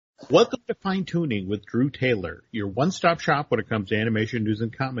Welcome to Fine Tuning with Drew Taylor, your one-stop shop when it comes to animation news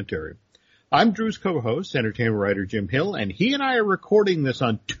and commentary. I'm Drew's co-host, entertainment writer Jim Hill, and he and I are recording this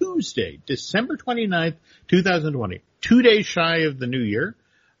on Tuesday, December 29th, 2020, 2 days shy of the new year.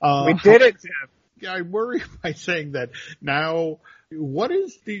 We did it, Jim. I worry by saying that now. What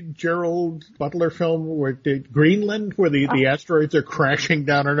is the Gerald Butler film where Greenland, where the asteroids are crashing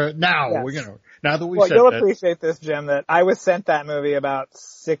down on Earth? Now, Yes. Now that we Well, said you'll that. appreciate this, Jim, that I was sent that movie about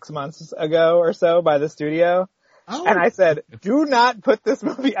 6 months ago or so by the studio. Oh. And I said, do not put this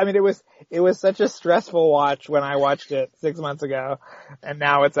movie, I mean, it was such a stressful watch when I watched it 6 months ago, and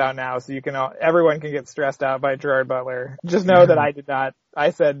now it's out now, so everyone can get stressed out by Gerard Butler. Just know that I did not. I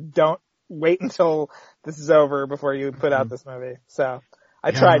said, don't wait until this is over before you put out this movie. So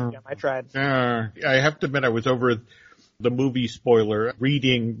I tried, Jim. I tried. I have to admit, I was over the movie spoiler,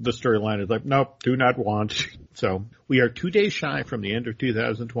 reading the storyline. It's like, nope, do not want. So we are 2 days shy from the end of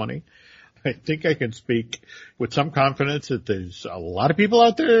 2020. I think I can speak with some confidence that there's a lot of people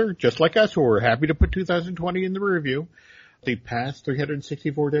out there, just like us, who are happy to put 2020 in the review. The past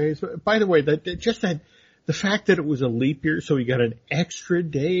 364 days. By the way, the fact that it was a leap year, so we got an extra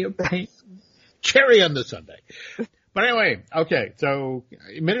day of pain. Cherry on the Sunday. But anyway, okay, so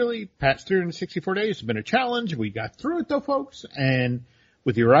admittedly, past 364 days has been a challenge. We got through it though, folks, and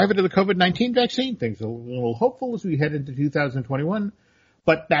with the arrival of the COVID-19 vaccine, things are a little hopeful as we head into 2021.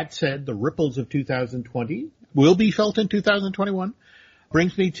 But that said, the ripples of 2020 will be felt in 2021.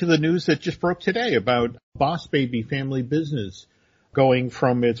 Brings me to the news that just broke today about Boss Baby Family Business going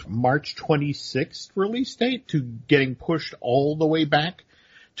from its March 26th release date to getting pushed all the way back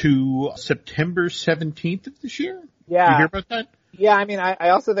to September 17th of this year. Yeah. Did you hear about that? Yeah, I mean, I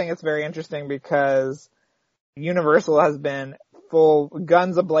also think it's very interesting because Universal has been full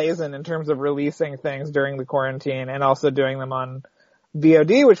guns a-blazing in terms of releasing things during the quarantine and also doing them on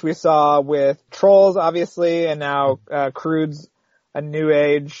VOD, which we saw with Trolls, obviously, and now Croods: A New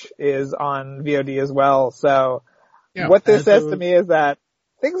Age is on VOD as well. So what this says to me is that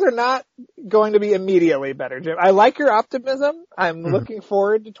things are not going to be immediately better, Jim. I like your optimism. I'm looking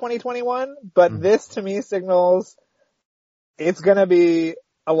forward to 2021, but this to me signals it's going to be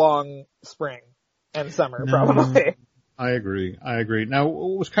a long spring and summer, probably. I agree. Now,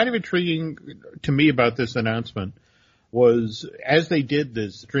 what was kind of intriguing to me about this announcement was, as they did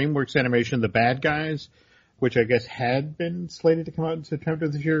this, DreamWorks Animation, The Bad Guys, which I guess had been slated to come out in September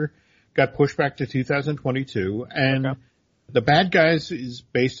this year, got pushed back to 2022. And The Bad Guys is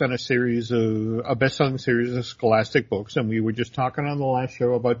based on a best-selling series of Scholastic books, and we were just talking on the last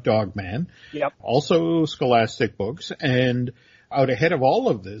show about Dogman. Yep. Also Scholastic books, and out ahead of all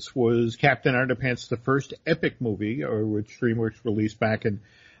of this was Captain Underpants, the first epic movie, which DreamWorks released back in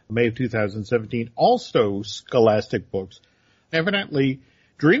May of 2017, also Scholastic books. Evidently,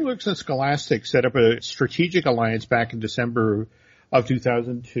 DreamWorks and Scholastic set up a strategic alliance back in December of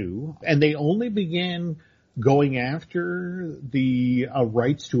 2002, and they only began going after the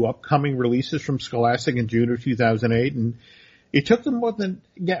rights to upcoming releases from Scholastic in June of 2008, and it took them more than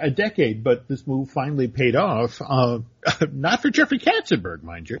a decade, but this move finally paid off. Not for Jeffrey Katzenberg,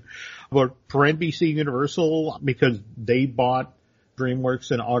 mind you, but for NBC Universal, because they bought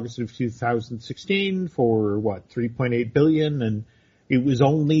DreamWorks in August of 2016 for $3.8 billion, and it was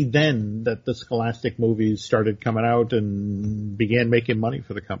only then that the Scholastic movies started coming out and began making money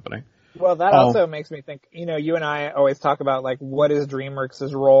for the company. Well, that also makes me think, you and I always talk about, what is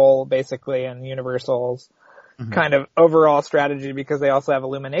DreamWorks' role, basically, in Universal's kind of overall strategy, because they also have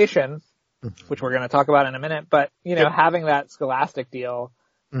Illumination, which we're going to talk about in a minute. But, having that Scholastic deal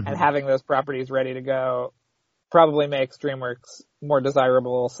and having those properties ready to go probably makes DreamWorks more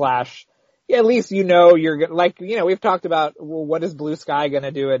desirable / at least you're we've talked about, well, what is Blue Sky going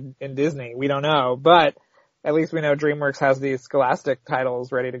to do in Disney? We don't know, but at least we know DreamWorks has these Scholastic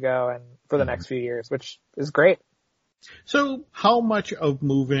titles ready to go and for the next few years, which is great. So how much of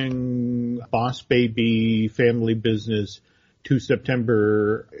moving Boss Baby Family Business to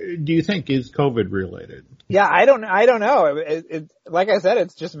September do you think is COVID related? Yeah, I don't know. Like I said,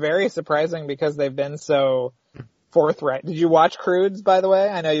 it's just very surprising because they've been so forthright. Did you watch Croods, by the way?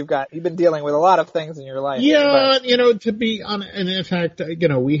 I know you've been dealing with a lot of things in your life. Yeah, to be honest, and in fact,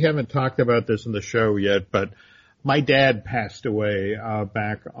 we haven't talked about this in the show yet, but my dad passed away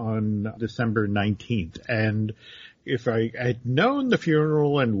back on December 19th, and if I had known the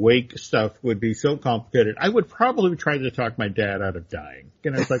funeral and wake stuff would be so complicated, I would probably try to talk my dad out of dying.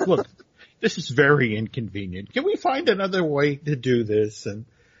 It's like, look, this is very inconvenient. Can we find another way to do this?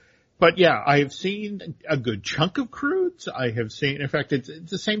 But yeah, I have seen a good chunk of Croods. I have seen, in fact, it's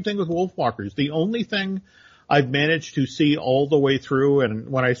the same thing with Wolfwalkers. The only thing I've managed to see all the way through, and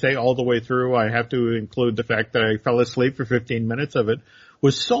when I say all the way through, I have to include the fact that I fell asleep for 15 minutes of it,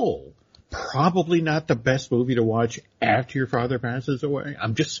 was Soul. Probably not the best movie to watch after your father passes away.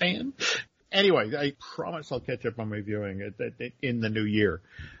 I'm just saying. Anyway, I promise I'll catch up on my viewing in the new year.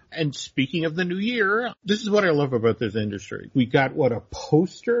 And speaking of the new year, this is what I love about this industry. We got, a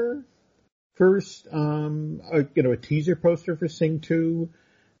poster first, a teaser poster for Sing 2,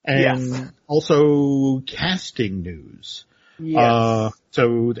 and also casting news. Yes.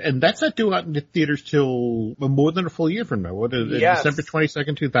 And that's not due out in the theaters till more than a full year from now. What is it? December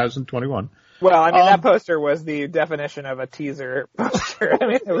 22nd, 2021. Well, I mean, that poster was the definition of a teaser poster. I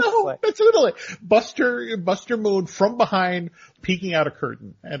mean, it was it's literally Buster Moon from behind peeking out a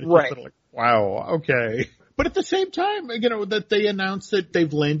curtain. And it's just sort of like, wow, okay. But at the same time, that they announced that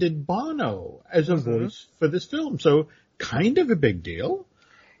they've landed Bono as a voice for this film. So kind of a big deal.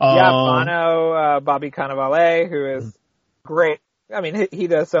 Bono, Bobby Cannavale, who is great. I mean, he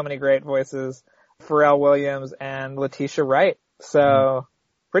does so many great voices. Pharrell Williams and Letitia Wright. So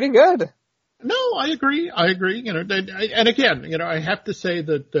pretty good. No, I agree. And again, I have to say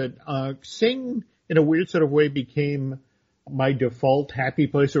that Sing in a weird sort of way became my default happy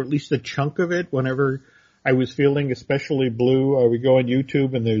place, or at least a chunk of it. Whenever I was feeling especially blue, I would go on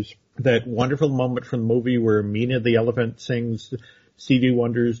YouTube and there's that wonderful moment from the movie where Mina the elephant sings Stevie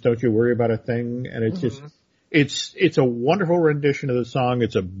Wonder's "Don't You Worry About a Thing," and it's just, it's a wonderful rendition of the song.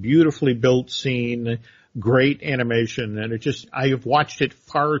 It's a beautifully built scene, great animation, and I have watched it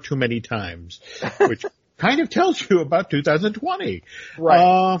far too many times, which kind of tells you about 2020. Right.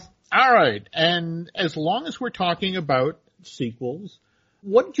 All right. And as long as we're talking about sequels,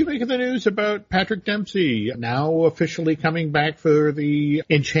 what did you make of the news about Patrick Dempsey now officially coming back for the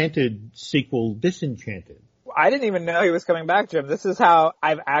Enchanted sequel, Disenchanted? I didn't even know he was coming back, Jim. This is how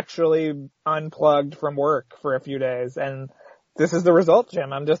I've actually unplugged from work for a few days, and this is the result,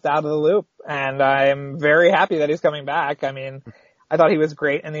 Jim. I'm just out of the loop, and I'm very happy that he's coming back. I mean, I thought he was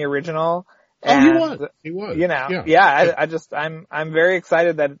great in the original. And, he was. I'm very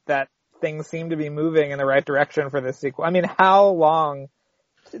excited that things seem to be moving in the right direction for this sequel. I mean, how long?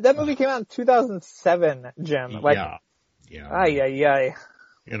 That movie came out in 2007, Jim.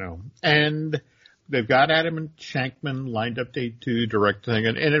 And they've got Adam Shankman lined up to direct the thing.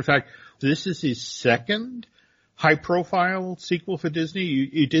 And in fact, this is his second high-profile sequel for Disney.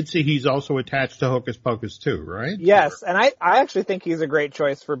 You did see he's also attached to Hocus Pocus too, right? Yes, and I actually think he's a great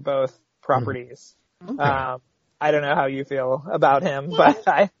choice for both properties. Okay. I don't know how you feel about him,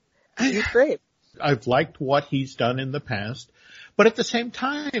 but he's great. I've liked what he's done in the past. But at the same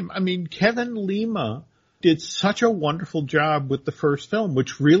time, I mean, Kevin Lima did such a wonderful job with the first film,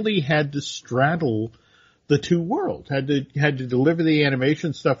 which really had to straddle the two worlds, had to deliver the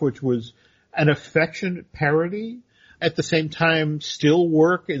animation stuff, which was an affectionate parody, at the same time still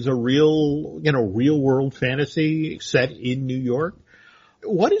work as a real world fantasy set in New York.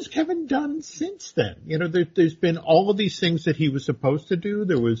 What has Kevin done since then? There's been all of these things that he was supposed to do.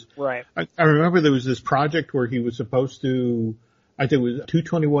 There was, I remember there was this project where he was supposed to, I think it was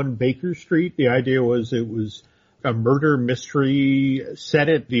 221 Baker Street. The idea was it was a murder mystery set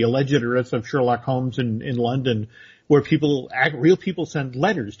at the alleged address of Sherlock Holmes in London, where real people send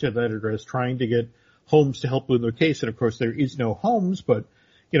letters to that address trying to get Holmes to help with their case. And of course there is no Holmes, but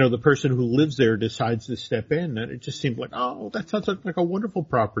the person who lives there decides to step in, and it just seemed like, that sounds like a wonderful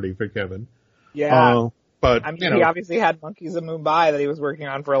property for Kevin. Yeah. But I mean, he obviously had Monkeys of Mumbai that he was working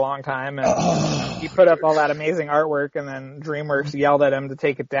on for a long time, and he put up all that amazing artwork, and then DreamWorks yelled at him to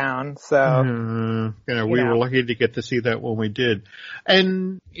take it down. So, we were lucky to get to see that when we did.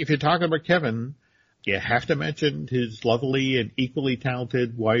 And if you're talking about Kevin, you have to mention his lovely and equally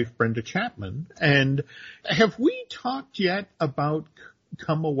talented wife, Brenda Chapman. And have we talked yet about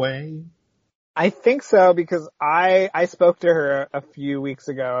Come Away? I think so, because I spoke to her a few weeks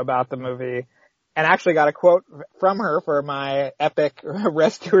ago about the movie and actually got a quote from her for my epic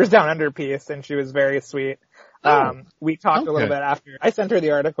Rescuers Down Under piece, and she was very sweet. We talked a little bit after. I sent her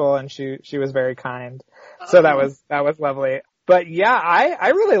the article, and she was very kind. So that was lovely. But yeah,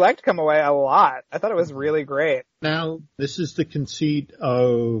 I really liked Come Away a lot. I thought it was really great. Now, this is the conceit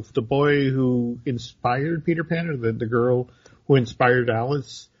of the boy who inspired Peter Pan, or the girl who inspired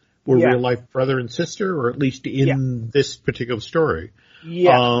Alice, were real life brother and sister, or at least in this particular story.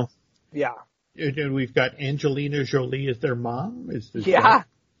 Yeah. And we've got Angelina Jolie as their mom. Yeah.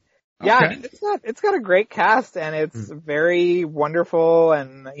 Yeah, I mean, it's got a great cast, and it's very wonderful,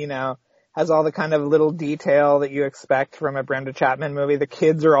 and has all the kind of little detail that you expect from a Brenda Chapman movie. The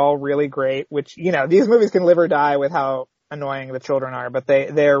kids are all really great, which these movies can live or die with how annoying the children are, but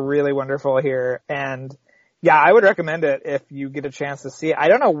they're really wonderful here. And Yeah, I would recommend it if you get a chance to see it. I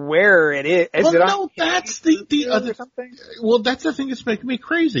don't know where it is. Is it on that's the other something? Well, that's the thing that's making me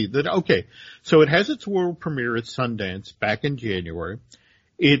crazy. So it has its world premiere at Sundance back in January.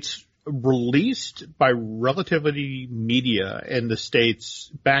 It's released by Relativity Media in the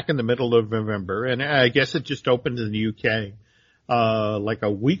States back in the middle of November, and I guess it just opened in the UK like a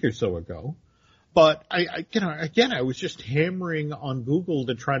week or so ago. But I was just hammering on Google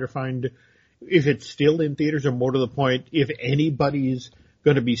to try to find if it's still in theaters, or more to the point, if anybody's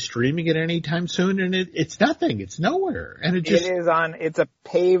going to be streaming it anytime soon, and it's nothing. It's nowhere. And it's a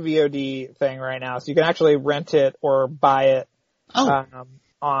pay VOD thing right now, so you can actually rent it or buy it.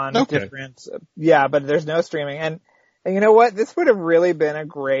 On different, but there's no streaming. And you know what? This would have really been a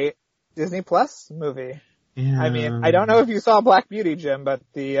great Disney Plus movie. Yeah. I mean, I don't know if you saw Black Beauty, Jim, but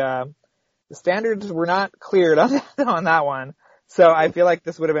the standards were not cleared on that one. So I feel like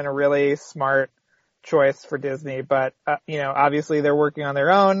this would have been a really smart choice for Disney, but, obviously they're working on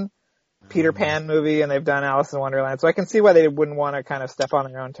their own Peter Pan movie, and they've done Alice in Wonderland, so I can see why they wouldn't want to kind of step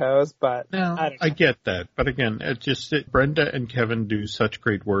on their own toes, but no, I get that. But again, Brenda and Kevin do such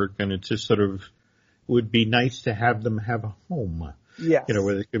great work, and it just sort of would be nice to have them have a home. Yes.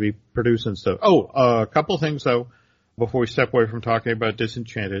 Where they could be producing stuff. A couple things though, before we step away from talking about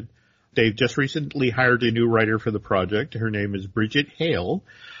Disenchanted. They've just recently hired a new writer for the project. Her name is Bridget Hale.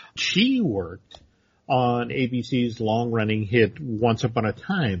 She worked on ABC's long-running hit Once Upon a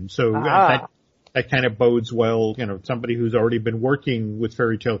Time. So that kind of bodes well, somebody who's already been working with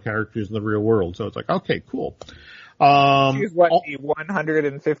fairy tale characters in the real world. So it's like, okay, cool. She's the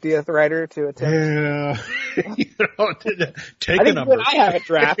 150th writer to attempt? Yeah. Take a number. I have a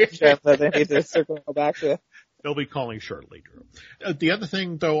draft that they need to circle back to. They'll be calling shortly, Drew. The other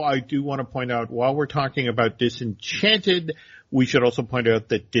thing, though, I do want to point out, while we're talking about Disenchanted, we should also point out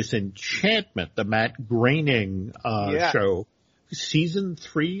that Disenchantment, the Matt Groening show, season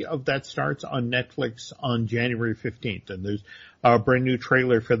 3 of that starts on Netflix on January 15th, and there's a brand new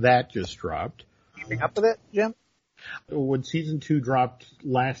trailer for that just dropped. Keeping up with it, Jim? When season 2 dropped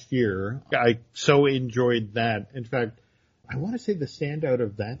last year, I so enjoyed that. In fact, I want to say the standout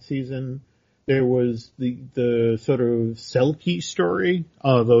of that season, there was the sort of Selkie story,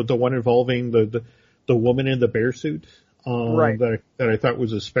 the one involving the woman in the bear suit, right. that I thought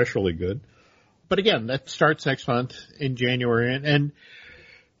was especially good. But again, that starts next month in January, and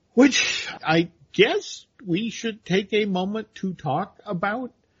which I guess we should take a moment to talk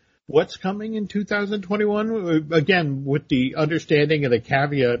about what's coming in 2021. Again, with the understanding and the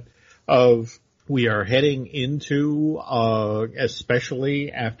caveat of we are heading into,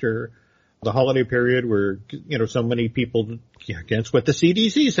 especially after the holiday period where, so many people, against what the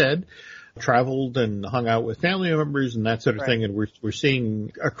CDC said, traveled and hung out with family members and that sort of thing. And we're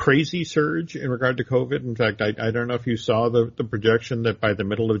seeing a crazy surge in regard to COVID. In fact, I don't know if you saw the projection that by the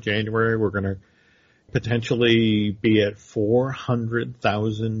middle of January, we're going to potentially be at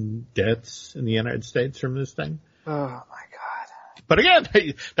 400,000 deaths in the United States from this thing. Oh my God. But again,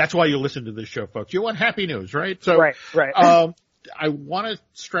 that's why you listen to this show, folks. You want happy news, right? So, right. I want to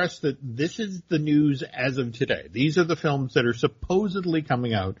stress that this is the news as of today. These are the films that are supposedly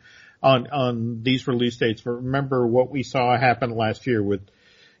coming out on these release dates. Remember what we saw happen last year with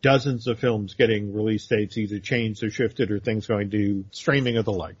dozens of films getting release dates either changed or shifted or things going to streaming or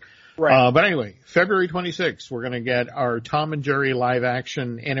the like. Right. But anyway, February 26th, we're going to get our Tom and Jerry live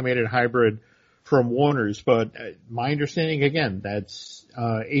action animated hybrid from Warner's. But my understanding, again, that's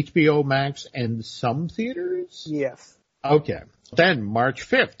HBO Max and some theaters? Yes. Okay. Then March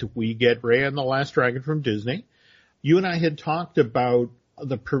 5th, we get Raya and the Last Dragon from Disney. You and I had talked about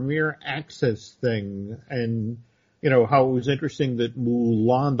the Premier Access thing and, how it was interesting that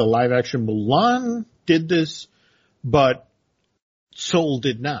Mulan, the live action Mulan did this, but Soul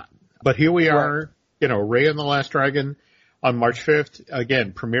did not. But here we are, Raya and the Last Dragon on March 5th.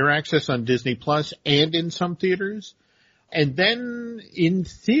 Again, Premier Access on Disney Plus and in some theaters. And then in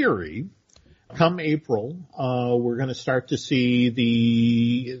theory, come April, we're going to start to see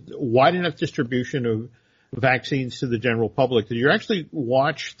the wide enough distribution of vaccines to the general public that you actually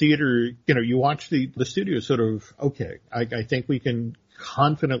watch theater, you watch the studio sort of, okay, I think we can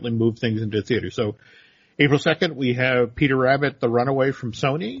confidently move things into theater. So April 2nd, we have Peter Rabbit, The Runaway from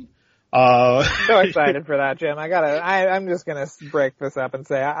Sony. So excited for that, Jim. I'm just going to break this up and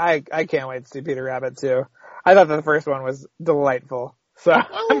say I can't wait to see Peter Rabbit too. I thought that the first one was delightful. So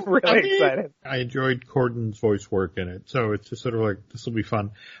I'm really excited. I enjoyed Corden's voice work in it. So it's just sort of like, this will be fun.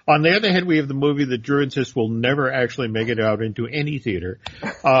 On the other hand, we have the movie that Drew insists will never actually make it out into any theater.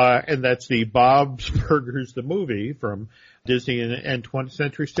 And that's the Bob's Burgers, the movie from Disney and 20th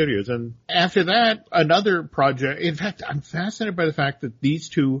Century Studios. And after that, another project. In fact, I'm fascinated by the fact that these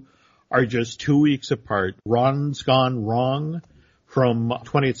two are just 2 weeks apart. Ron's Gone Wrong from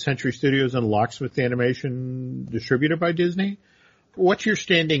 20th Century Studios and Locksmith Animation, distributed by Disney. What's your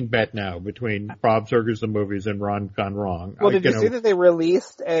standing bet now between Bob's Burgers the Movies and Ron Gone Wrong? Well, did you see that they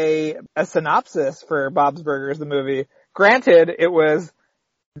released a synopsis for Bob's Burgers the movie? Granted,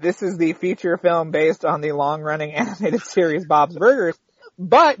 this is the feature film based on the long-running animated series Bob's Burgers,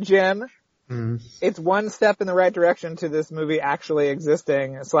 but Jim, it's one step in the right direction to this movie actually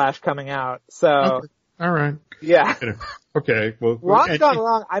existing / coming out. So, okay. All right. Yeah. Okay. Well, Ron's Gone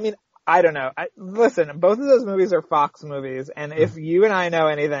Wrong. I mean, I don't know. Listen, both of those movies are Fox movies, and if you and I know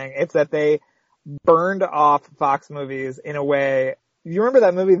anything, it's that they burned off Fox movies in a way. You remember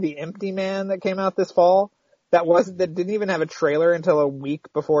that movie, The Empty Man, that came out this fall? That didn't even have a trailer until a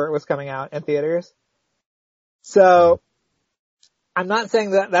week before it was coming out in theaters. So, I'm not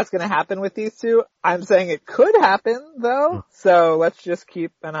saying that that's going to happen with these two. I'm saying it could happen, though. So let's just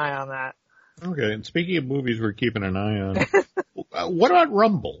keep an eye on that. Okay, and speaking of movies we're keeping an eye on, what about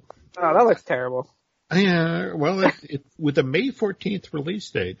Rumble? Oh, that looks terrible. Yeah, well, with the May 14th release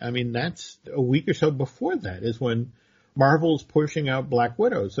date, I mean, that's a week or so before that is when Marvel's pushing out Black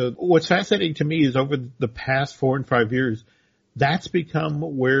Widow. So what's fascinating to me is over the past 4 and 5 years, that's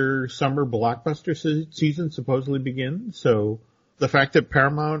become where summer blockbuster season supposedly begins. So the fact that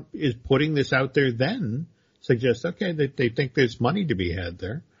Paramount is putting this out there then suggests, okay, that they think there's money to be had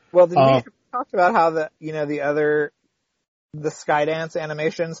there. Well, we talked about how the Skydance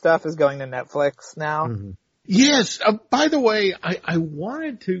animation stuff is going to Netflix now. Mm-hmm. Yes. By the way, I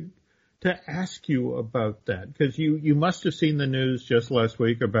wanted to ask you about that because you must have seen the news just last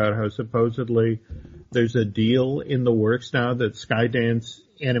week about how supposedly there's a deal in the works now that Skydance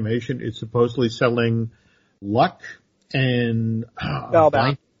Animation is supposedly selling Luck and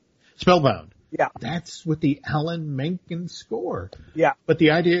Spellbound. Yeah. That's with the Alan Menken score. Yeah. But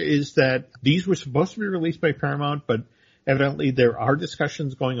the idea is that these were supposed to be released by Paramount, but evidently there are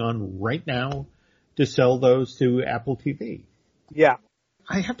discussions going on right now to sell those to Apple TV. Yeah.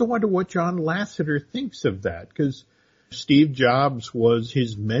 I have to wonder what John Lasseter thinks of that, because Steve Jobs was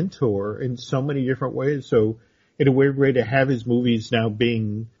his mentor in so many different ways. So in a weird way to have his movies now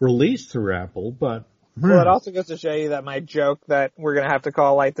being released through Apple, but well, it also goes to show you that my joke that we're going to have to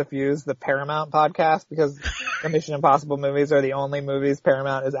call Light the Fuse the Paramount podcast because the Mission Impossible movies are the only movies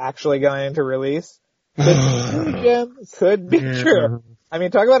Paramount is actually going to release. Could be true. I mean,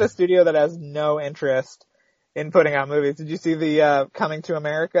 talk about a studio that has no interest in putting out movies. Did you see the Coming to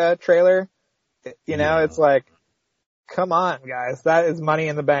America trailer? It's like, come on, guys. That is money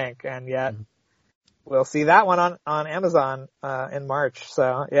in the bank. And yet we'll see that one on Amazon in March.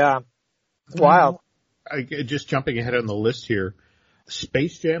 So, yeah, it's wild. Just jumping ahead on the list here,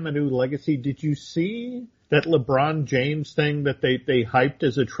 Space Jam: A New Legacy. Did you see that LeBron James thing that they hyped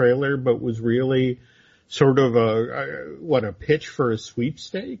as a trailer, but was really sort of a pitch for a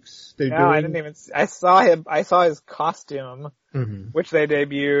sweepstakes? I didn't even. I saw him. I saw his costume, which they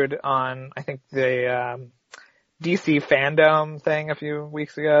debuted on, I think, the DC Fandom thing a few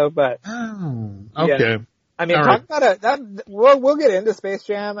weeks ago. But okay. Yeah. I mean, talk about we'll get into Space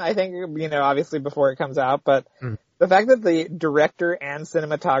Jam, I think, obviously before it comes out, but the fact that the director and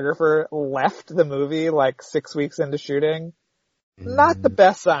cinematographer left the movie like 6 weeks into shooting, not the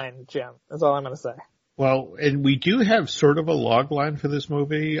best sign, Jim, is all I'm going to say. Well, and we do have sort of a log line for this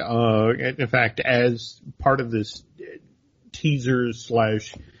movie. In fact, as part of this teaser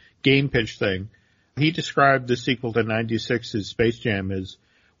 / game pitch thing, he described the sequel to 96's Space Jam as,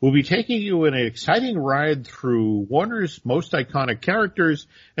 we'll be taking you in an exciting ride through Warner's most iconic characters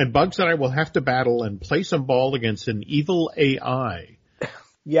and bugs that I will have to battle and play some ball against an evil AI.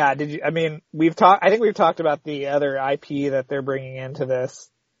 Yeah, I think we've talked about the other IP that they're bringing into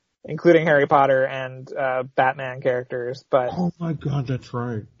this, including Harry Potter and Batman characters, but. Oh my God, that's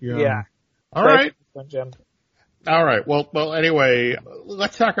right. Yeah. All right. Jim. All right. Well, anyway,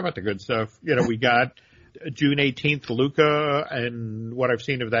 let's talk about the good stuff. We got June 18th, Luca, and what I've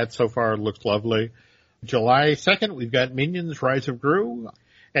seen of that so far looks lovely. July 2nd, we've got Minions: Rise of Gru,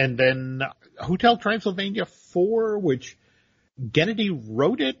 and then Hotel Transylvania 4, which Gennady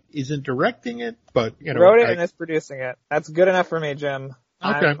wrote it, isn't directing it, but, wrote it and is producing it. That's good enough for me, Jim.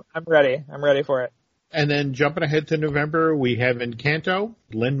 Okay. I'm ready. I'm ready for it. And then jumping ahead to November, we have Encanto,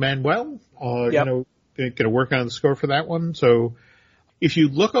 Lin-Manuel, going to work on the score for that one. So, if you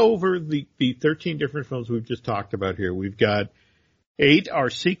look over the 13 different films we've just talked about here, we've got 8 are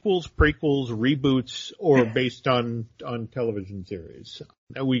sequels, prequels, reboots, or based on television series.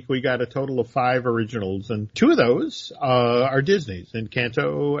 We got a total of 5 originals, and 2 of those are Disney's,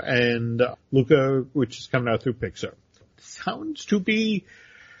 Encanto and Luca, which is coming out through Pixar. Sounds to be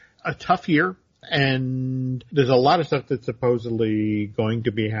a tough year, and there's a lot of stuff that's supposedly going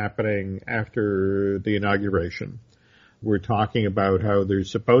to be happening after the inauguration. We're talking about how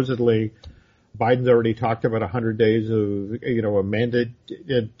there's supposedly Biden's already talked about 100 days of, a mandate,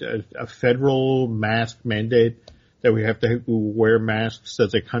 a federal mask mandate that we have to wear masks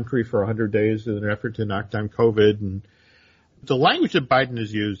as a country for 100 days in an effort to knock down COVID. And the language that Biden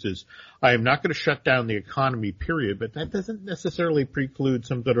has used is, I am not going to shut down the economy, period, but that doesn't necessarily preclude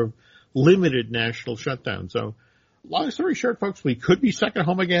some sort of limited national shutdown. So long story short, folks, we could be stuck at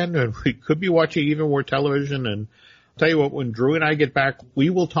home again, and we could be watching even more television. And I'll tell you what, when Drew and I get back, we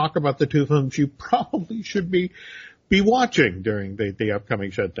will talk about the 2 films you probably should be watching during the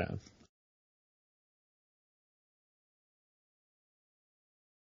upcoming shutdown.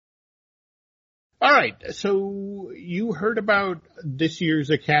 All right, so you heard about this year's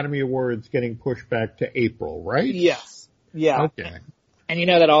Academy Awards getting pushed back to April, right? Yes. Yeah. Okay. And you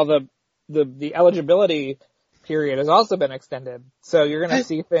know that all the eligibility period has also been extended. So you're going to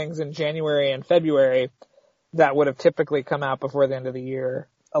see things in January and February that would have typically come out before the end of the year.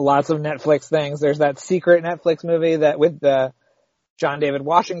 Lots of Netflix things. There's that secret Netflix movie that with the John David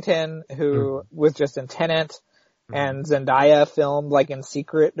Washington, who was just in Tenet, and Zendaya filmed like in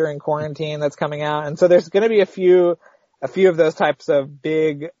secret during quarantine that's coming out. And so there's going to be a few of those types of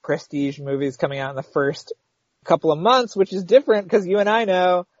big prestige movies coming out in the first couple of months, which is different because you and I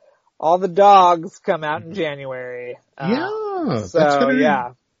know all the dogs come out in January.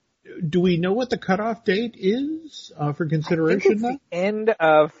 Yeah. Do we know what the cutoff date is for consideration? I think it's the end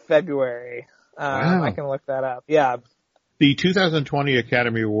of February. Wow. I can look that up. Yeah. The 2020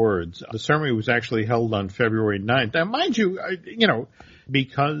 Academy Awards, the ceremony was actually held on February 9th. Now, mind you,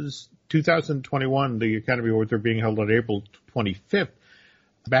 because 2021, the Academy Awards are being held on April 25th.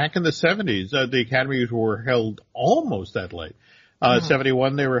 Back in the 70s, the Academies were held almost that late.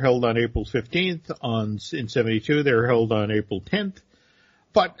 71, they were held on April 15th. In 72, they were held on April 10th.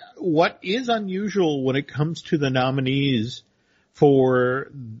 But what is unusual when it comes to the nominees for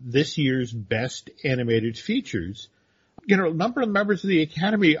this year's Best Animated Features, a number of members of the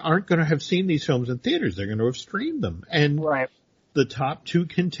Academy aren't going to have seen these films in theaters. They're going to have streamed them. And the top 2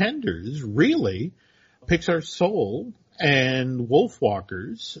 contenders, really, Pixar's Soul and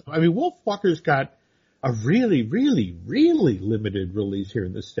Wolfwalkers. I mean, Wolfwalkers got a really, really, really limited release here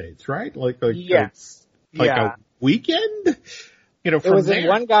in the States, right? Yes. A weekend? It was in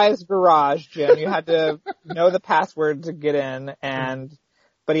one guy's garage, Jim. You had to know the password to get in,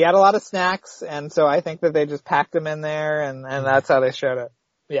 but he had a lot of snacks, and so I think that they just packed him in there, and that's how they showed it.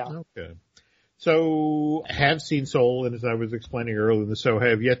 Yeah. Okay. So, have seen Soul, and as I was explaining earlier in the show,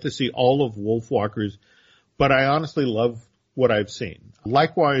 have yet to see all of Wolfwalkers, but I honestly love what I've seen.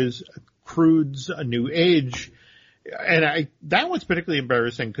 Likewise, Crude's A New Age, and that one's particularly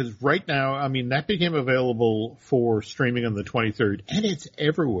embarrassing because right now, I mean, that became available for streaming on the 23rd, and it's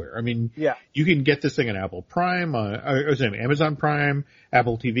everywhere. I mean, you can get this thing on Apple Prime, Amazon Prime,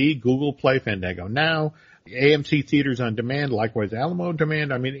 Apple TV, Google Play, Fandango Now, AMC Theaters on Demand, likewise Alamo on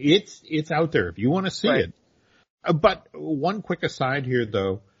Demand. I mean, it's out there if you want to see it. But one quick aside here,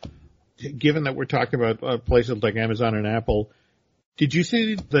 though, given that we're talking about places like Amazon and Apple, did you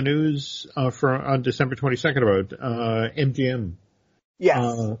see the news on December 22nd about MGM?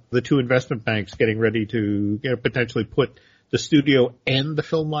 Yes. The 2 investment banks getting ready to potentially put the studio and the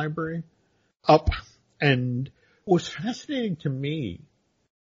film library up. And what was fascinating to me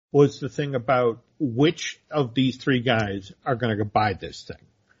was the thing about which of these 3 guys are going to buy this thing.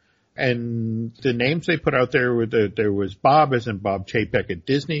 And the names they put out there were there was Bob as in Bob Chapek at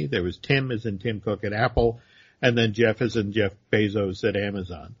Disney, there was Tim as in Tim Cook at Apple, and then Jeff as in Jeff Bezos at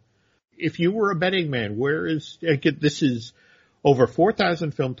Amazon. If you were a betting man, this is over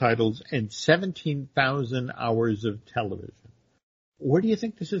 4,000 film titles and 17,000 hours of television. Where do you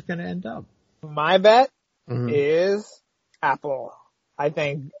think this is going to end up? My bet is Apple. I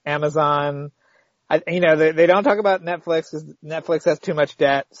think Amazon, they don't talk about Netflix because Netflix has too much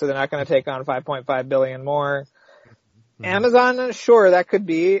debt, so they're not going to take on $5.5 billion more. Amazon, sure, that could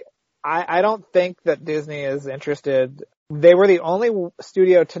be. I don't think that Disney is interested. They were the only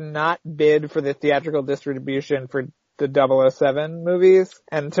studio to not bid for the theatrical distribution for the 007 movies.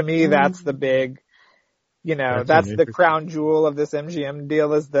 And to me, that's the big, that's the crown jewel of this MGM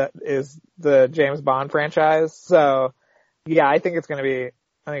deal is the James Bond franchise. So yeah, I think it's going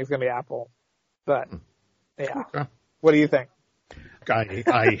to be Apple. But yeah. Okay. What do you think?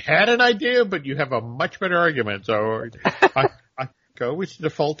 I had an idea, but you have a much better argument. So I always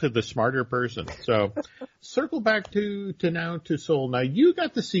default to the smarter person. So circle back to Soul. Now you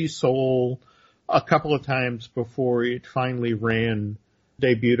got to see Soul a couple of times before it finally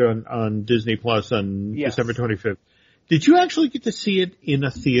debuted on Disney Plus on December 25th. Did you actually get to see it in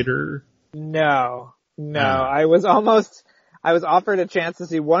a theater? No. I was offered a chance to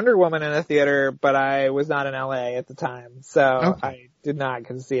see Wonder Woman in a theater, but I was not in LA at the time. So I did not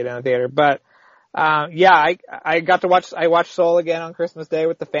get to see it in a theater. But, I watched Soul again on Christmas Day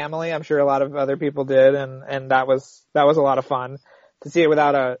with the family. I'm sure a lot of other people did. And that was a lot of fun to see it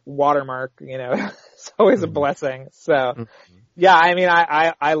without a watermark, it's always a blessing. So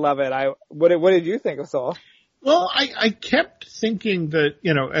I love it. What did you think of Soul? Well, I kept thinking that,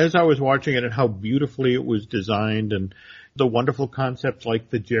 as I was watching it and how beautifully it was designed and the wonderful concepts like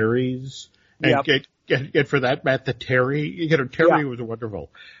the Jerry's and get for that, Matt, the Terry, Terry was wonderful.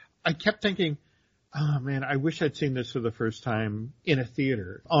 I kept thinking, oh man, I wish I'd seen this for the first time in a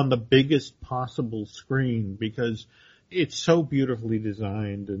theater on the biggest possible screen because it's so beautifully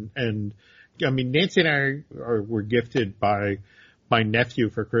designed and I mean, Nancy and I were gifted by my nephew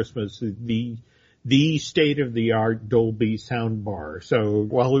for Christmas, the state-of-the-art Dolby soundbar. So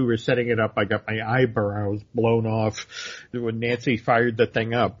while we were setting it up, I got my eyebrows blown off when Nancy fired the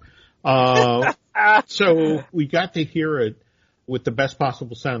thing up. So we got to hear it with the best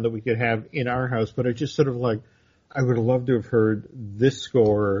possible sound that we could have in our house, but I just sort of I would have loved to have heard this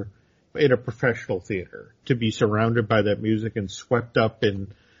score in a professional theater, to be surrounded by that music and swept up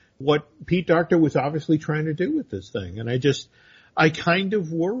in what Pete Docter was obviously trying to do with this thing. And I kind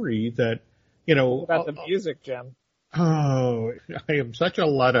of worry that, about the music, Jim. Oh, I am such a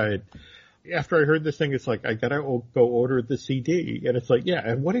Luddite. After I heard this thing, it's I gotta go order the CD. And it's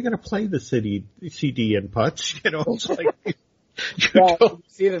and what are you gonna play the CD inputs?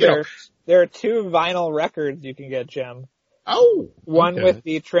 It's there are 2 vinyl records you can get, Jim. Oh, one with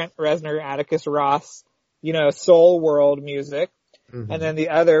the Trent Reznor, Atticus Ross, Soul World music. Mm-hmm. And then the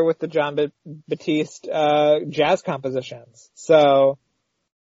other with the John Batiste, jazz compositions. So,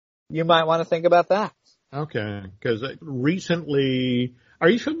 you might want to think about that. Okay, because recently, are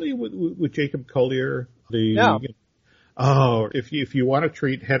you familiar with Jacob Collier? No. Oh, if you want a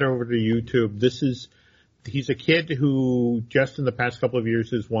treat, head over to YouTube. He's a kid who just in the past couple of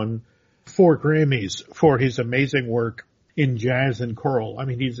years has won 4 Grammys for his amazing work in jazz and choral. I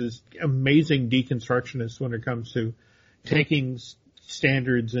mean, he's this amazing deconstructionist when it comes to taking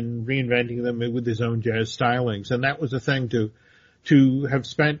standards and reinventing them with his own jazz stylings. And that was a thing to have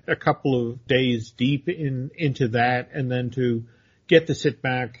spent a couple of days deep into that and then to get to sit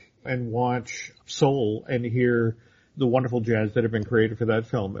back and watch Soul and hear the wonderful jazz that had been created for that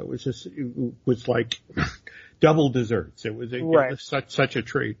film. It was like double desserts. It was such a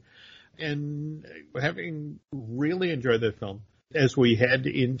treat. And having really enjoyed that film as we head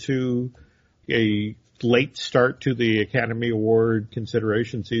into a late start to the Academy Award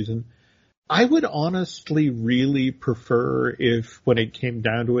consideration season, I would honestly really prefer if, when it came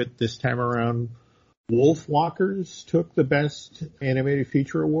down to it this time around, Wolfwalkers took the Best Animated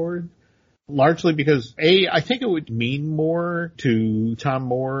Feature Award. Largely because, I think it would mean more to Tom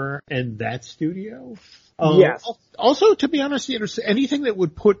Moore and that studio. Yes. Also, to be honest, anything that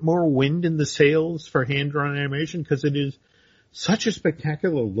would put more wind in the sails for hand-drawn animation, because it is such a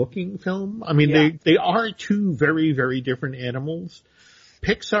spectacular looking film. I mean, they are 2 very, very different animals.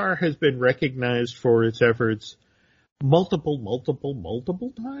 Pixar has been recognized for its efforts multiple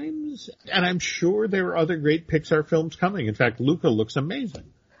times, and I'm sure there are other great Pixar films coming. In fact, Luca looks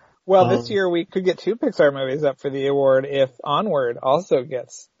amazing. Well, this year we could get 2 Pixar movies up for the award if Onward also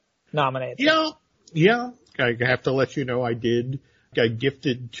gets nominated. Yeah. I have to let you know I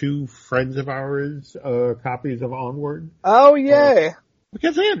gifted 2 friends of ours copies of Onward. Oh, yay.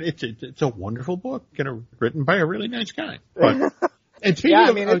 Because it's a wonderful book, written by a really nice guy. But, and it's going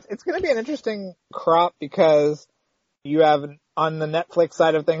to be an interesting crop because you have, on the Netflix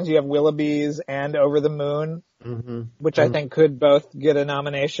side of things, you have Willoughby's and Over the Moon, which I think could both get a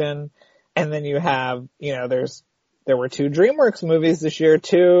nomination. And then you have, there were 2 DreamWorks movies this year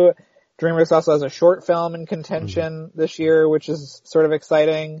too. DreamWorks also has a short film in contention this year, which is sort of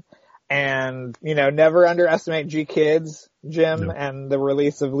exciting. And, never underestimate G-Kids, Jim, and the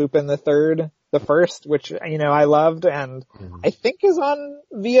release of Lupin the First, which, I loved and I think is on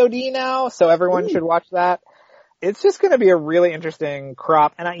VOD now, so everyone should watch that. It's just going to be a really interesting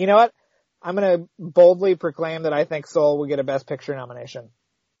crop. And you know what? I'm going to boldly proclaim that I think Soul will get a Best Picture nomination.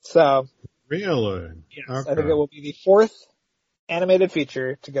 So. Really? Yes. Okay. I think it will be the 4th animated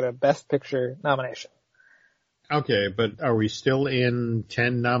feature to get a Best Picture nomination. Okay, but are we still in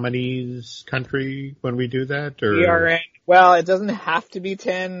 10 nominees country when we do that? Or? We are in, well, it doesn't have to be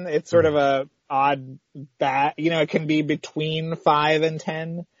 10. It's sort of a odd it can be between 5 and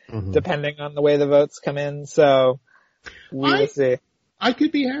 10, depending on the way the votes come in. So we will see. I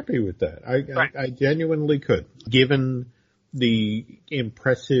could be happy with that. I genuinely could, given the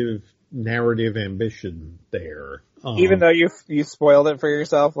impressive narrative ambition there. Even though you spoiled it for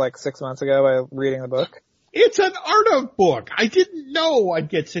yourself like 6 months ago by reading the book. It's an Arnav book. I didn't know I'd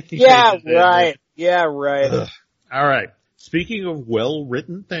get 60 pages. Right. Yeah, right. Ugh. All right. Speaking of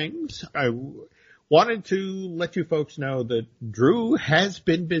well-written things, I wanted to let you folks know that Drew has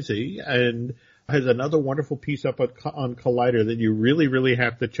been busy and has another wonderful piece up on Collider that you really, really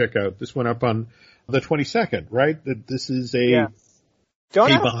have to check out. This went up on the 22nd, right? That this is a... Yeah. Don't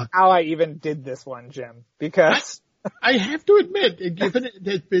know how I even did this one, Jim, because... I have to admit, given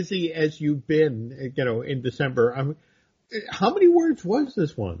as busy as you've been, in December, how many words was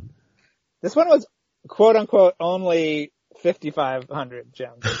this one? This one was, quote unquote, only 5,500,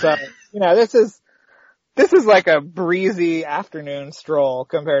 Jim. So, this is like a breezy afternoon stroll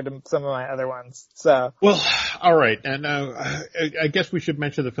compared to some of my other ones. So. Well, all right. And, I guess we should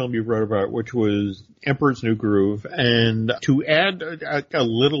mention the film you wrote about, which was Emperor's New Groove. And to add a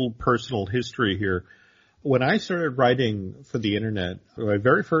little personal history here, when I started writing for the internet, my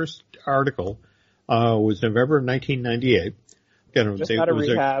very first article, was November 1998. Just out of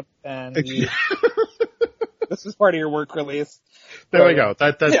rehab and this is part of your work release. There we go.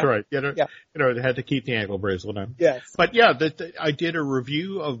 That's right. It had to keep the ankle bracelet on. Yes. But yeah, I did a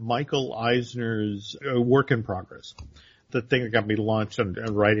review of Michael Eisner's Work in Progress, the thing that got me launched on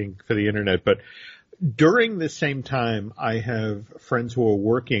writing for the internet. But during the same time, I have friends who are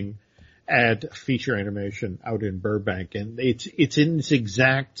working at feature animation out in Burbank, and it's in this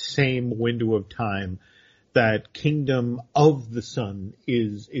exact same window of time that Kingdom of the Sun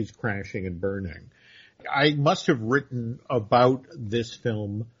is crashing and burning. I must have written about this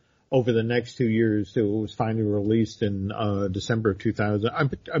film over the next 2 years. It was finally released in December of 2000.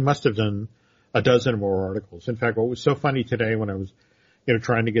 I must have done a dozen or more articles. In fact, what was so funny today when I was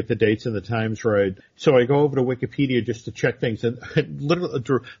trying to get the dates and the times right. So I go over to Wikipedia just to check things, and literally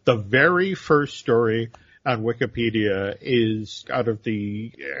the very first story on Wikipedia is out of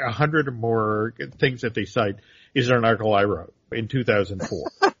the 100 or more things that they cite is an article I wrote in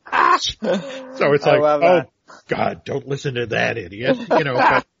 2004. So it's like, oh God, don't listen to that idiot,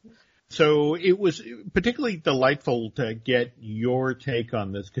 but, so it was particularly delightful to get your take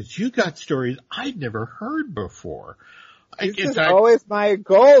on this because you got stories I'd never heard before. This is always my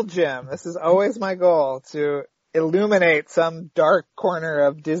goal, Jim. This is always my goal, to illuminate some dark corner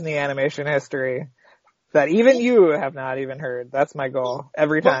of Disney animation history that even you have not even heard. That's my goal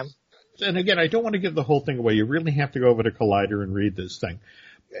every time. And again, I don't want to give the whole thing away. You really have to go over to Collider and read this thing.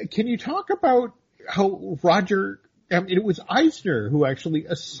 Can you talk about how it was Eisner who actually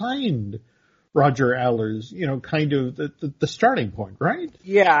assigned Roger Allers, kind of the starting point, right?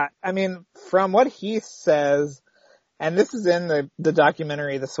 Yeah. I mean, from what he says, and this is in the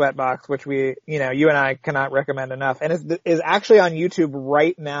documentary, The Sweatbox, which you and I cannot recommend enough, and is actually on YouTube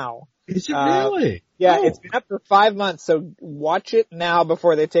right now. Is it really? Yeah, It's been up for 5 months, so watch it now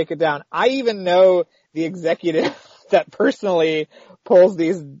before they take it down. I even know the executive that personally pulls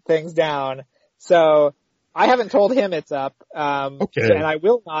these things down, so I haven't told him it's up, okay. And I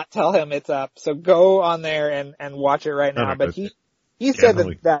will not tell him it's up, so go on there and watch it right now. But he said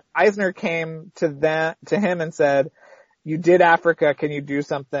that Eisner came to him and said, you did Africa, can you do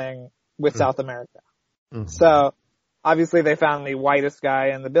something with South America? Mm-hmm. So, obviously they found the whitest guy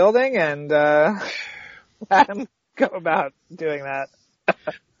in the building and, had him go about doing that.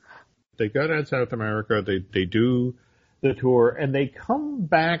 They go to South America, they do the tour, and they come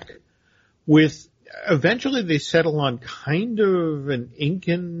back with, eventually they settle on kind of an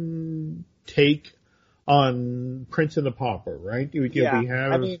Incan take on Prince and the Pauper, right?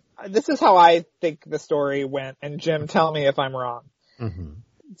 I mean, this is how I think the story went, and Jim, tell me if I'm wrong. Mm-hmm.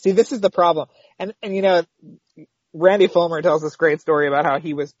 See, this is the problem. And Randy Fulmer tells this great story about how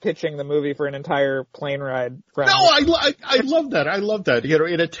he was pitching the movie for an entire plane ride from... No, I love that. I love that.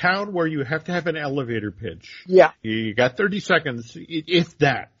 In a town where you have to have an elevator pitch. Yeah. You got 30 seconds, if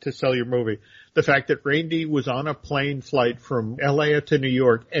that, to sell your movie. The fact that Randy was on a plane flight from LA to New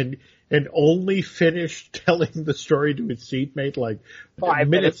York and only finished telling the story to his seatmate 5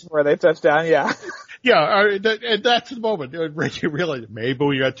 minutes before they touched down, yeah. Yeah, and that's the moment Reggie realized maybe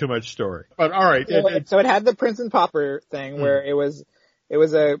we got too much story. But all right. So it had the Prince and Pauper thing where it was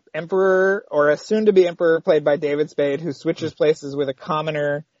a emperor or a soon-to-be emperor played by David Spade who switches places with a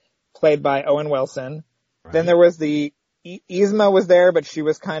commoner played by Owen Wilson. Right. Then there was Yzma was there, but she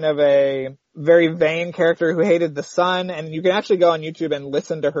was kind of a very vain character who hated the sun, and you can actually go on YouTube and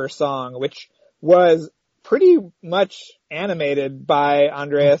listen to her song, which was pretty much animated by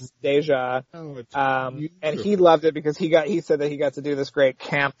Andreas Deja. Oh, it's and he loved it because he said that he got to do this great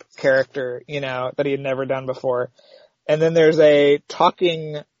camp character, that he had never done before. And then there's a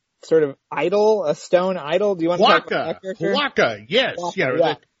talking sort of idol, a stone idol. Do you want to talk about that character? Huaca, yes. Huaca,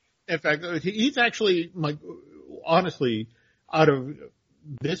 yeah. In fact, he's actually, honestly, out of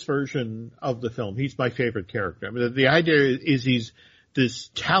this version of the film, he's my favorite character. I mean, the idea is he's this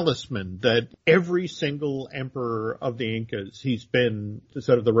talisman that every single emperor of the Incas, he's been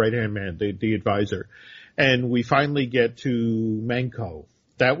sort of the right-hand man, the advisor. And we finally get to Manco.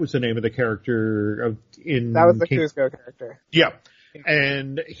 That was the name of the character that was the Cusco character. Yeah.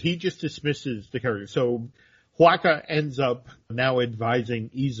 And he just dismisses the character. So Huaca ends up now advising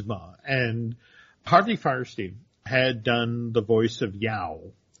Yzma. And Harvey Fierstein had done the voice of Yao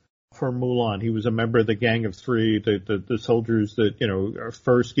for Mulan. He was a member of the Gang of Three, the soldiers that,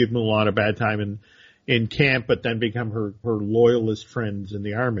 first give Mulan a bad time in camp, but then become her loyalist friends in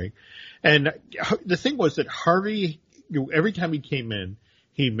the army. And the thing was that Harvey, every time he came in,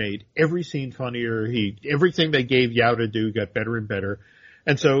 he made every scene funnier. Everything they gave Yao to do got better and better.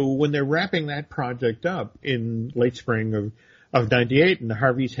 And so when they're wrapping that project up in late spring of 98 and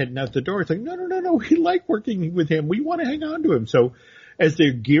Harvey's heading out the door, it's like, no, we like working with him. We want to hang on to him. So as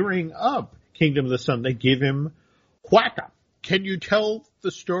they're gearing up Kingdom of the Sun, they give him Huaca. Can you tell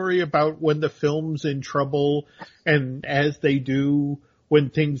the story about when the film's in trouble and as they do when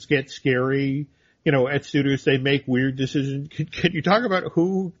things get scary, at studios they make weird decisions? Can you talk about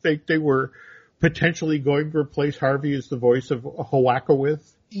who they were potentially going to replace Harvey as the voice of Huaca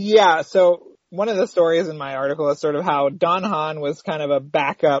with? Yeah, so one of the stories in my article is sort of how Don Hahn was kind of a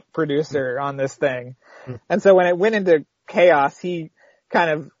backup producer on this thing. And so when it went into chaos, he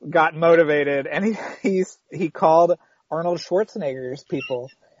kind of got motivated and he called Arnold Schwarzenegger's people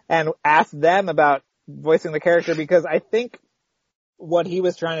and asked them about voicing the character, because I think what he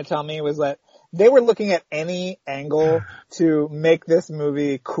was trying to tell me was that they were looking at any angle to make this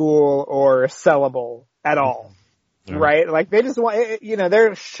movie cool or sellable at all. Yeah. Right? Like they just want,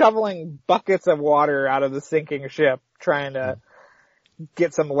 they're shoveling buckets of water out of the sinking ship trying to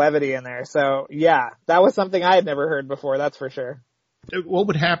get some levity in there. So yeah, that was something I had never heard before. That's for sure. What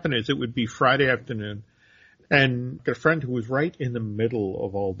would happen is it would be Friday afternoon and a friend who was right in the middle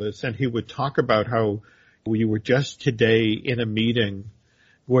of all this, and he would talk about how we were just today in a meeting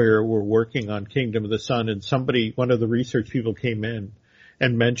where we're working on Kingdom of the Sun, and one of the research people came in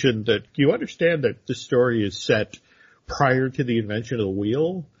and mentioned that, you understand that this story is set prior to the invention of the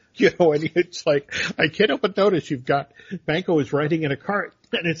wheel? And it's like, I can't help but notice you've got, Manco is riding in a cart,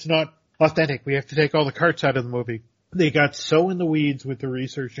 and it's not authentic. We have to take all the carts out of the movie. They got so in the weeds with the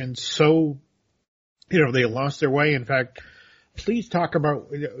research and so, they lost their way. In fact, please talk about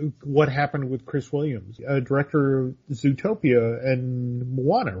what happened with Chris Williams, director of Zootopia and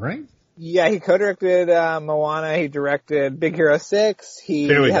Moana, right? Yeah, he co-directed Moana. He directed Big Hero 6. He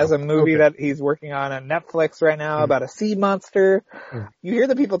has a movie that he's working on Netflix right now about a sea monster. You hear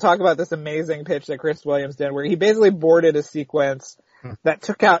the people talk about this amazing pitch that Chris Williams did where he basically boarded a sequence that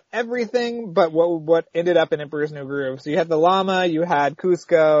took out everything but what ended up in Emperor's New Groove. So you had the llama, you had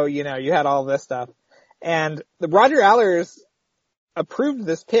Cusco, you had all this stuff. And the Roger Allers approved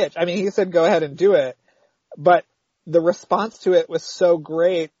this pitch. I mean, he said go ahead and do it, but the response to it was so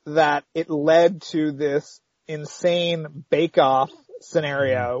great that it led to this insane bake-off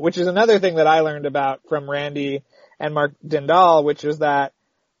scenario, which is another thing that I learned about from Randy and Mark Dindal, which is that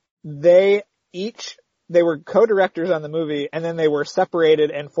they were co-directors on the movie, and then they were separated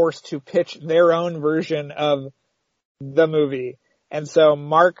and forced to pitch their own version of the movie. And so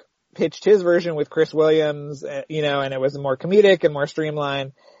Mark pitched his version with Chris Williams, and it was more comedic and more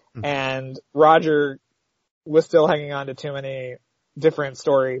streamlined, and Roger was still hanging on to too many different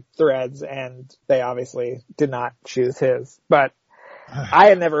story threads, and they obviously did not choose his. But I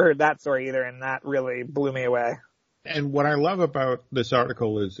had never heard that story either, and that really blew me away. And what I love about this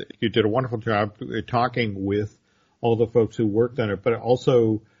article is you did a wonderful job talking with all the folks who worked on it, but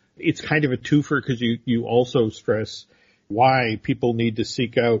also it's kind of a twofer because you also stress why people need to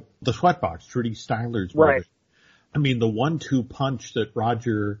seek out the Sweatbox, Trudy Styler's movie. Right. I mean, the 1-2 punch that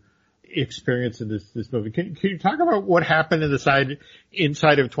Roger experienced in this movie. Can you talk about what happened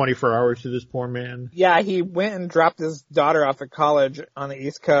inside of 24 hours to this poor man? Yeah, he went and dropped his daughter off at college on the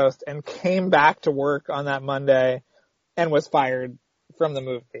East Coast and came back to work on that Monday and was fired from the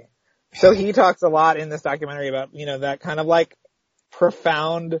movie. So he talks a lot in this documentary about, that kind of like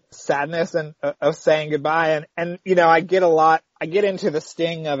profound sadness and of saying goodbye. And, you know, I get into the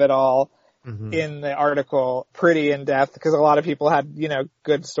sting of it all in the article pretty in depth because a lot of people had, you know,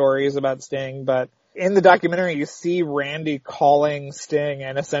 good stories about Sting, but in the documentary you see Randy calling Sting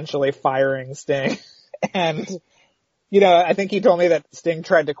and essentially firing Sting. And, you know, I think he told me that Sting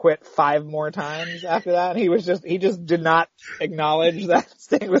tried to quit 5 more times after that, and he just did not acknowledge that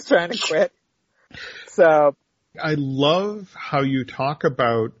Sting was trying to quit. So I love how you talk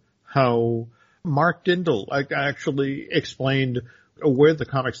about how Mark Dindal actually explained where the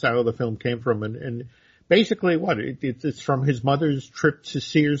comic style of the film came from, and basically it's from his mother's trip to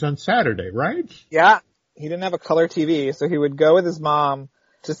Sears on Saturday, right? Yeah. He didn't have a color TV, so he would go with his mom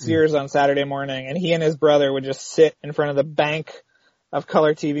to Sears on Saturday morning, and he and his brother would just sit in front of the bank of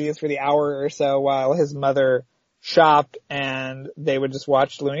color TVs for the hour or so while his mother shopped, and they would just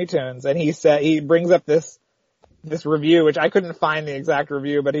watch Looney Tunes. And he brings up this review, which I couldn't find the exact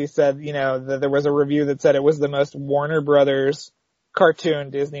review, but he said, you know, that there was a review that said it was the most Warner Brothers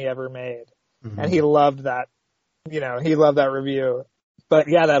cartoon Disney ever made. And he loved that, you know, he loved that review. But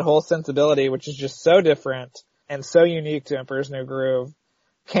yeah, that whole sensibility, which is just so different and so unique to Emperor's New Groove,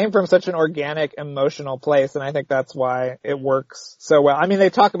 came from such an organic, emotional place, and I think that's why it works so well. I mean, they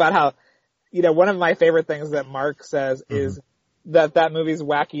talk about how, you know, one of my favorite things that Mark says is that movie's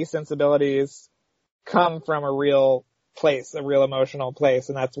wacky sensibilities come from a real place, a real emotional place,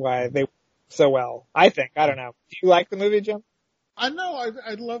 and that's why they work so well, I think. I don't know. Do you like the movie, Jim? I know.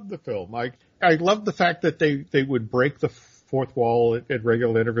 I love the film. I love the fact that they would break the fourth wall at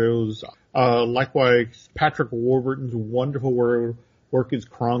regular interviews. Likewise, Patrick Warburton's wonderful work as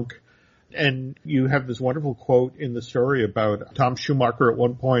Kronk. And you have this wonderful quote in the story about Tom Schumacher at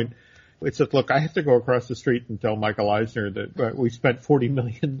one point. It says, look, I have to go across the street and tell Michael Eisner that we spent $40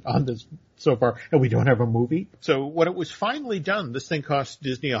 million on this so far and we don't have a movie. So when it was finally done, this thing cost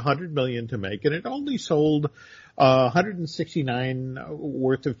Disney $100 million to make, and it only sold 169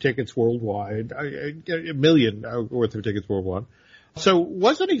 worth of tickets worldwide, a million worth of tickets worldwide. So it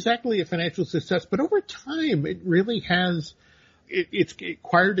wasn't exactly a financial success, but over time it really has, it's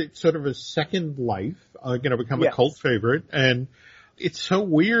acquired it sort of a second life, become a cult favorite. And it's so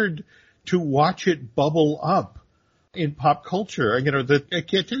weird to watch it bubble up in pop culture. You know,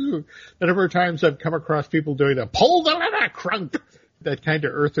 the number of times I've come across people doing the pull the lever, crunk, that kind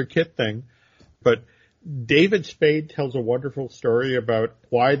of Eartha Kitt thing. But David Spade tells a wonderful story about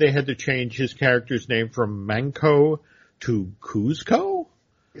why they had to change his character's name from Manco to Kuzco.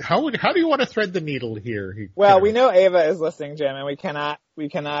 How do you want to thread the needle here? We know Ava is listening, Jim, and we cannot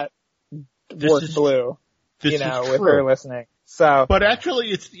work blue, with her listening. So, but actually,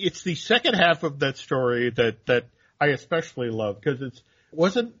 it's the second half of that story that I especially love, because it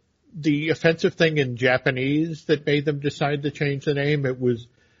wasn't the offensive thing in Japanese that made them decide to change the name. It was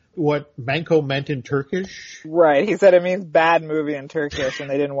what Manco meant in Turkish. Right. He said it means bad movie in Turkish, and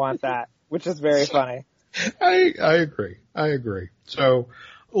they didn't want that, which is very funny. I agree. So,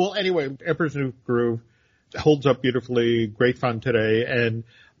 well, anyway, Emperor's New Groove holds up beautifully. Great fun today, and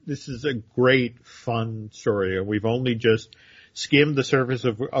this is a great, fun story. And we've only just skimmed the surface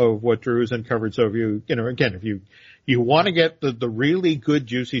of what Drew's uncovered. So if you want to get the really good,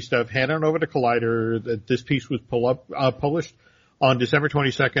 juicy stuff, head on over to Collider. This piece was published on December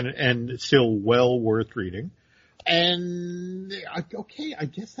 22nd, and it's still well worth reading. And I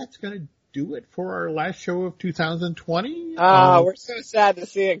guess that's going to do it for our last show of 2020. We're so sad to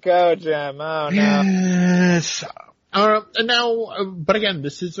see it go, Jim. Oh, no. Yes. But again,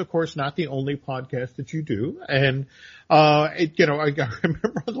 this is, of course, not the only podcast that you do. And, I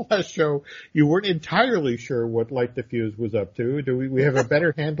remember on the last show, you weren't entirely sure what Light the Fuse was up to. Do we have a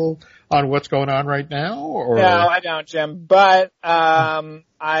better handle on what's going on right now? Or? No, I don't, Jim. But,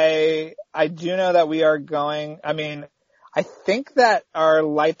 I do know that we are going, I think that our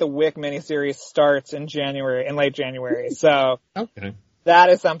Light the Wick miniseries starts in late January. So okay. That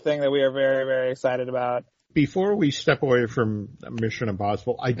is something that we are very, very excited about. Before we step away from Mission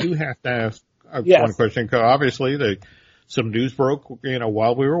Impossible, I do have to ask one question. Because obviously, some news broke,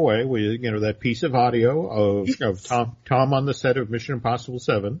 while we were away. That piece of audio of Tom on the set of Mission Impossible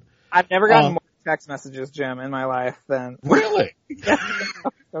 7. I've never gotten more text messages, Jim, in my life than. Really?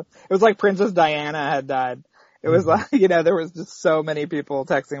 It was like Princess Diana had died. It was like, there was just so many people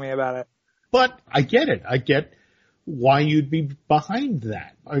texting me about it. But I get it. I get why you'd be behind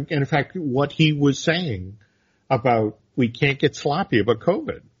that. And in fact, what he was saying about we can't get sloppy about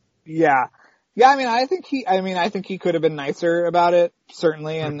COVID. Yeah. Yeah, I think he could have been nicer about it,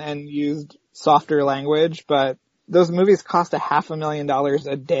 certainly, and used softer language, but those movies cost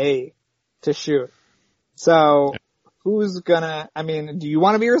 $500,000 a day to shoot. So do you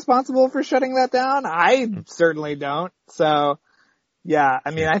want to be responsible for shutting that down? I certainly don't. So, yeah,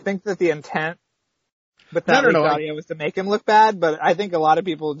 I think that the intent with that leaked audio was to make him look bad, but I think a lot of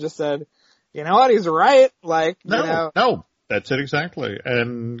people just said, you know what, he's right. No, that's it exactly.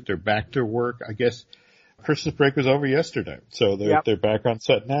 And they're back to work. I guess Christmas break was over yesterday, so they're back on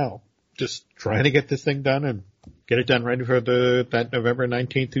set now. Just trying to get this thing done and get it done ready for that November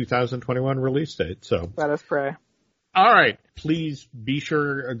 19th, 2021 release date. So let us pray. All right. Please be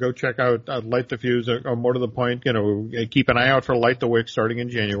sure go check out Light the Fuse, or more to the point, keep an eye out for Light the Wick starting in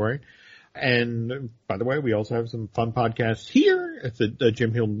January. And by the way, we also have some fun podcasts here at the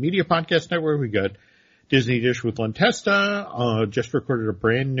Jim Hill Media Podcast Network. We got Disney Dish with Len Testa, just recorded a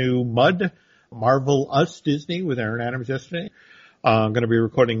brand new Mud, Marvel Us Disney with Aaron Adams yesterday. I'm going to be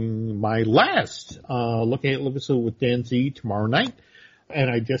recording my last, Looking at Liverpool with Dan Z tomorrow night. And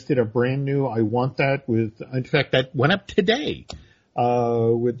I just did a brand new I Want That in fact, that went up today,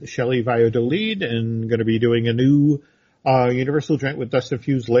 with Shelley Valladolid, and going to be doing a new, Universal joint with Dustin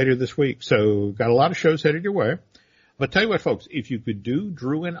Fuse later this week. So got a lot of shows headed your way. But tell you what, folks, if you could do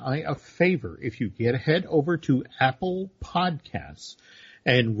Drew and I a favor, if you head over to Apple Podcasts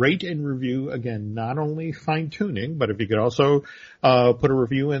and rate and review, again, not only fine-tuning, but if you could also put a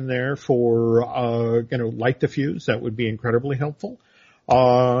review in there for, Light the Fuse, that would be incredibly helpful.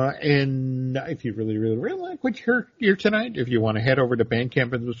 And if you really, really, really like what you hear tonight, if you want to head over to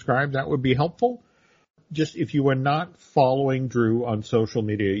Bandcamp and subscribe, that would be helpful. Just if you are not following Drew on social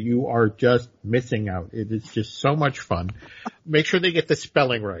media, you are just missing out. It is just so much fun. Make sure they get the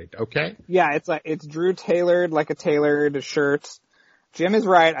spelling right, okay? Yeah, it's Drew tailored like a tailored shirt. Jim is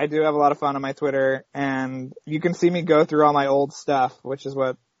right. I do have a lot of fun on my Twitter, and you can see me go through all my old stuff, which is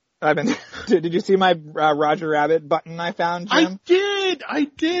what I've been. Did you see my Roger Rabbit button I found, Jim?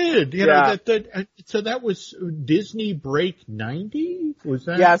 I did. So that was Disney Break 90? Was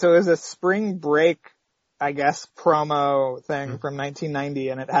that? Yeah, so it was a spring break, I guess, promo thing from 1990,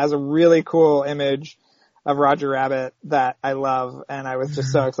 and it has a really cool image of Roger Rabbit that I love, and I was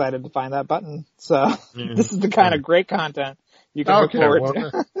just so excited to find that button. So this is the kind of great content you can look forward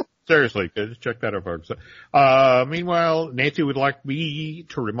to. Seriously, just check that out, folks. Meanwhile, Nancy would like me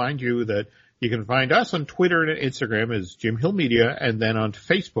to remind you that you can find us on Twitter and Instagram as Jim Hill Media, and then on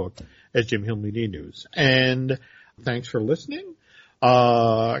Facebook as Jim Hill Media News. And thanks for listening.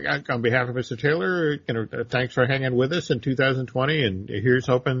 On behalf of Mr. Taylor, thanks for hanging with us in 2020, and here's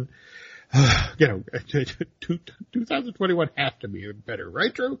hoping, 2021 has to be better,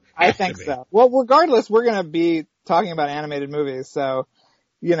 right, Drew? I think so. Well, regardless, we're going to be talking about animated movies, so,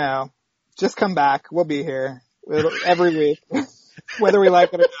 just come back. We'll be here every week. Whether we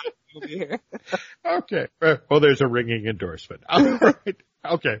like it or not, we'll be here. Okay. Well, there's a ringing endorsement. All right.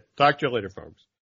 Okay. Talk to you later, folks.